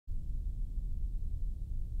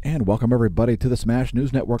And welcome everybody to the Smash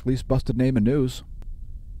News Network, least busted name in news.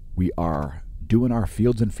 We are doing our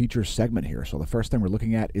fields and features segment here. So the first thing we're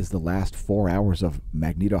looking at is the last 4 hours of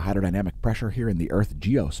magnetohydrodynamic pressure here in the Earth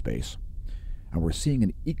geospace. And we're seeing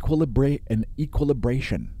an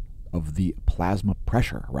equilibration of the plasma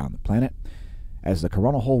pressure around the planet as the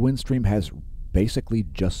coronal hole wind stream has basically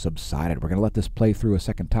just subsided. We're going to let this play through a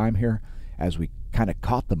second time here as we kind of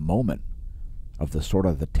caught the moment of the sort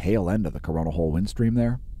of the tail end of the coronal hole wind stream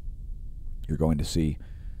there. You're going to see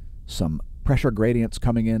some pressure gradients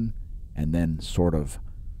coming in and then sort of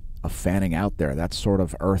a fanning out there. That's sort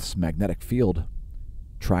of Earth's magnetic field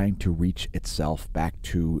trying to reach itself back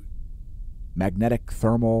to magnetic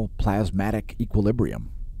thermal plasmatic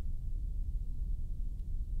equilibrium.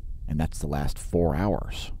 And that's the last 4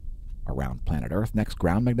 hours around planet Earth. Next,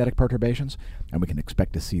 ground magnetic perturbations, and we can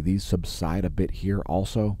expect to see these subside a bit here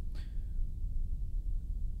also.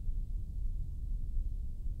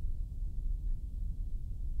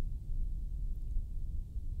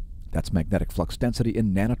 That's magnetic flux density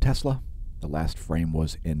in nanotesla. The last frame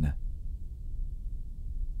was in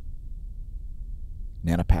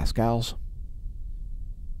nanopascals.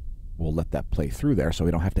 We'll let that play through there so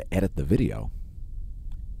we don't have to edit the video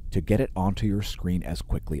to get it onto your screen as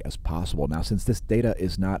quickly as possible. Now, since this data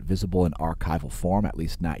is not visible in archival form, at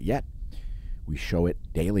least not yet, we show it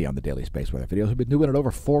daily on the Daily Space Weather videos. We've been doing it over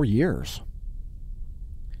 4 years.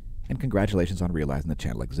 And congratulations on realizing the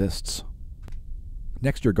channel exists.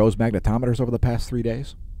 Next, your GOES magnetometers over the past 3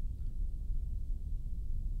 days.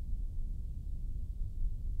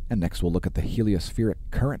 And next, we'll look at the heliospheric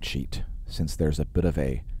current sheet, since there's a bit of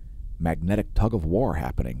a magnetic tug-of-war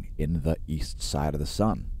happening in the east side of the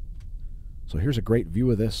sun. So here's a great view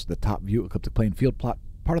of this, the top view ecliptic plane field plot,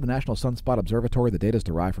 part of the National Sunspot Observatory. The data is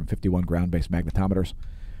derived from 51 ground-based magnetometers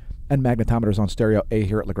and magnetometers on stereo A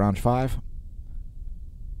here at Lagrange 5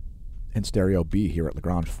 and stereo B here at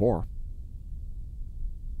Lagrange 4.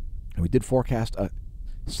 And we did forecast a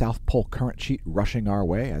South Pole current sheet rushing our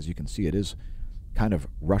way. As you can see, it is kind of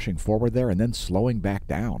rushing forward there and then slowing back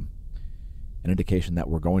down. An indication that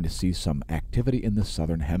we're going to see some activity in the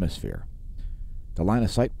southern hemisphere. The line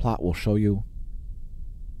of sight plot will show you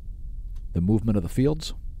the movement of the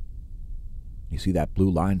fields. You see that blue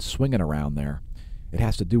line swinging around there. It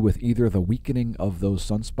has to do with either the weakening of those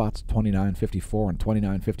sunspots 2954 and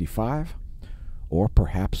 2955 or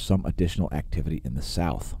perhaps some additional activity in the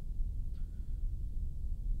south.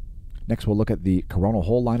 Next, we'll look at the coronal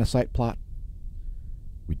hole line of sight plot.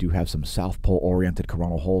 We do have some South Pole-oriented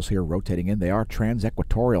coronal holes here rotating in. They are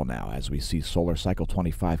trans-equatorial now, as we see solar cycle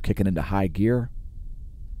 25 kicking into high gear,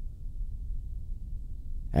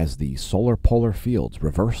 as the solar polar fields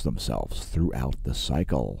reverse themselves throughout the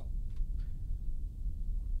cycle.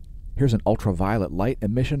 Here's an ultraviolet light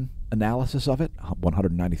emission analysis of it,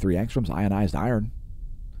 193 angstroms, ionized iron.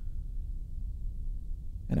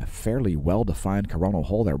 And a fairly well-defined coronal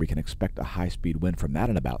hole there. We can expect a high-speed wind from that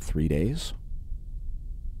in about 3 days.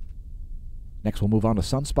 Next, we'll move on to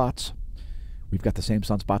sunspots. We've got the same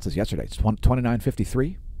sunspots as yesterday. It's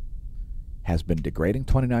 2953 has been degrading.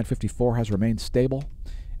 2954 has remained stable.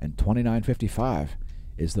 And 2955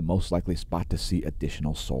 is the most likely spot to see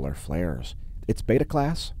additional solar flares. It's beta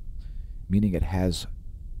class, meaning it has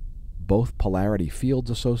both polarity fields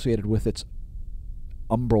associated with its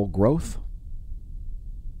umbral growth.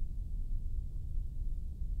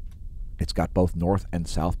 It's got both north and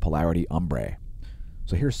south polarity umbrae.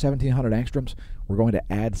 So here's 1700 angstroms. We're going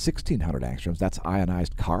to add 1600 angstroms. That's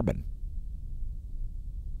ionized carbon.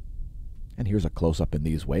 And here's a close-up in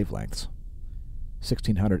these wavelengths.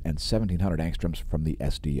 1600 and 1700 angstroms from the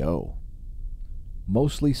SDO.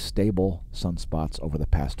 Mostly stable sunspots over the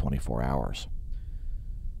past 24 hours.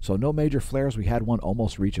 So no major flares. We had one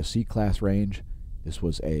almost reach a C-class range. This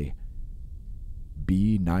was a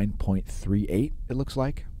B 9.38, it looks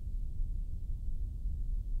like.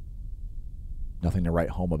 Nothing to write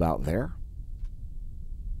home about there.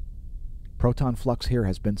 Proton flux here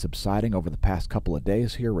has been subsiding over the past couple of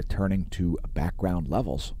days here, returning to background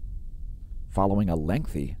levels, following a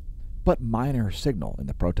lengthy but minor signal in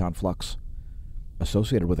the proton flux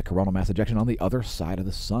associated with a coronal mass ejection on the other side of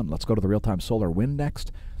the sun. Let's go to the real-time solar wind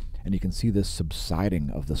next, and you can see this subsiding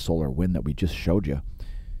of the solar wind that we just showed you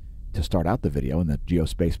to start out the video in the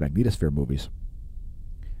geospace magnetosphere movies.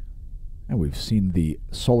 And we've seen the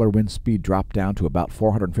solar wind speed drop down to about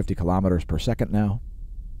 450 kilometers per second now.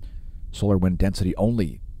 Solar wind density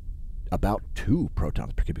only about 2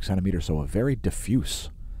 protons per cubic centimeter, so a very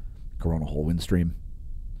diffuse coronal hole wind stream.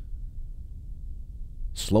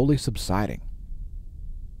 Slowly subsiding.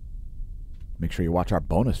 Make sure you watch our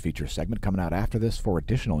bonus feature segment coming out after this for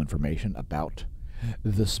additional information about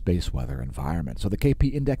the space weather environment. So the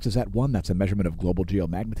KP index is at 1. That's a measurement of global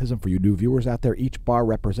geomagnetism. For you new viewers out there, each bar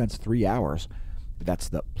represents 3 hours. That's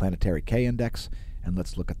the planetary K index. And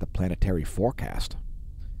let's look at the planetary forecast.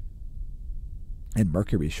 And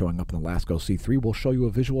Mercury showing up in the LASCO C3. We'll show you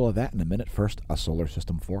a visual of that in a minute. First, a solar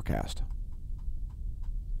system forecast.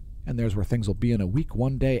 And there's where things will be in a week,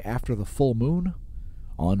 1 day after the full moon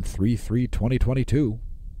on 3/3/2022.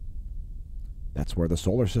 That's where the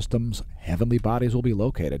solar system's heavenly bodies will be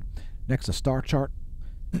located. Next, a star chart.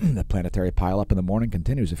 The planetary pileup in the morning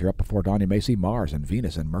continues. If you're up before dawn, you may see Mars and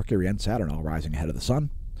Venus and Mercury and Saturn all rising ahead of the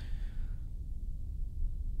sun.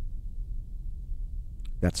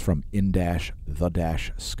 That's from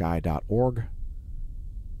in-the-sky.org.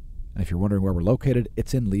 And if you're wondering where we're located,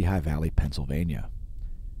 it's in Lehigh Valley, Pennsylvania.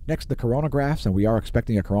 Next, the coronagraphs, and we are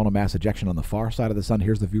expecting a coronal mass ejection on the far side of the sun.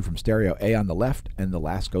 Here's the view from stereo A on the left and the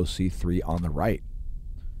LASCO C3 on the right.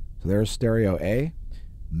 So there's stereo A.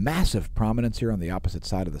 Massive prominence here on the opposite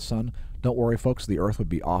side of the sun. Don't worry, folks, the Earth would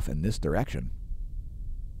be off in this direction.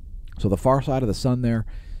 So the far side of the sun there,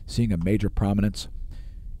 seeing a major prominence.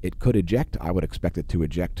 It could eject. I would expect it to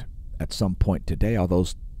eject at some point today,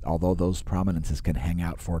 although those prominences can hang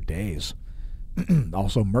out for days.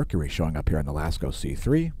 Also, Mercury showing up here in the LASCO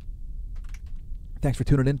C3. Thanks for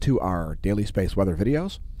tuning in to our daily space weather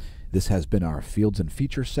videos. This has been our Fields and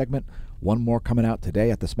Features segment. One more coming out today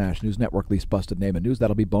at the Smash News Network, Least Busted Name and News.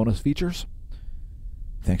 That'll be bonus features.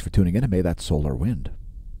 Thanks for tuning in, and may that solar wind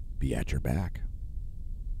be at your back.